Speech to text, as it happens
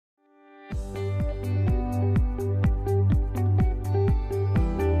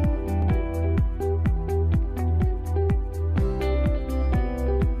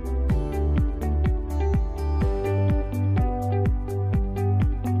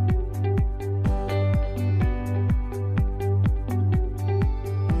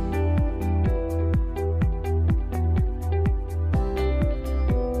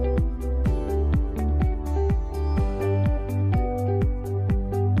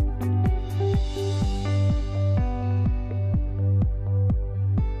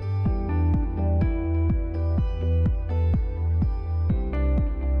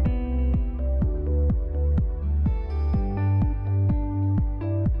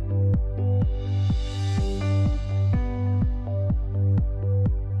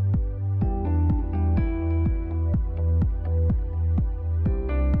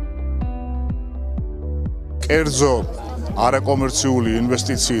კერძო არაკომერციული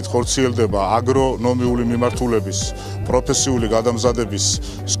ინვესტიციით ხორციელდება აგრონომიული მიმართულების პროფესიული გადამზადების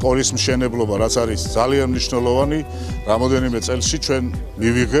სკოლის მშენებლობა, რაც არის ძალიან მნიშვნელოვანი. რამოდენიმე წელში ჩვენ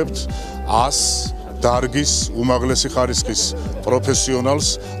მივიღებთ 100 დარგის უმაღლესი ხარისხის პროფესიონალს,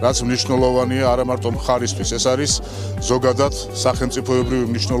 რაც მნიშვნელოვანია არა მარტო მხარისთვის, ეს არის ზოგადად სახელმწიფოებრივი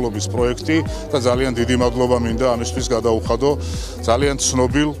მნიშვნელობის პროექტი და ძალიან დიდი მადლობა მინდა ამისთვის გადაუხადო ძალიან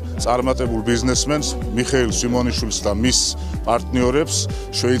ცნობილ წარმატებულ ბიზნესმენს მიხეილ სიმონიშვილს და მის პარტნიორებს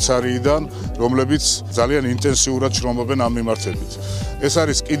შვეიცარიიდან, რომლებიც ძალიან ინტენსიურად შრომობენ ამ მიმართებით. ეს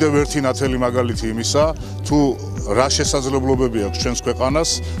არის კიდევ ერთი ნათელი მაგალითი იმისა, თუ რა შესაძლებლობები აქვს ჩვენს ქვეყანას,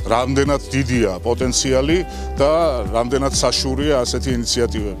 რამდენად დიდია პოტენციალი და რამდენად საშუალია ასეთი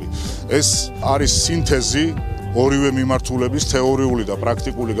ინიციატივები. ეს არის სინთეზი ორივე მიმართულების თეორიული და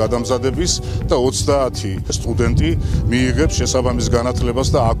პრაქტიკული გადამზადების და 30 სტუდენტი მიიღებს შესაბამის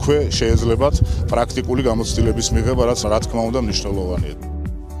განათლებას და აქვე შეეძლებათ პრაქტიკული გამოცდილების მიღება, რაც რა თქმა უნდა მნიშვნელოვანია.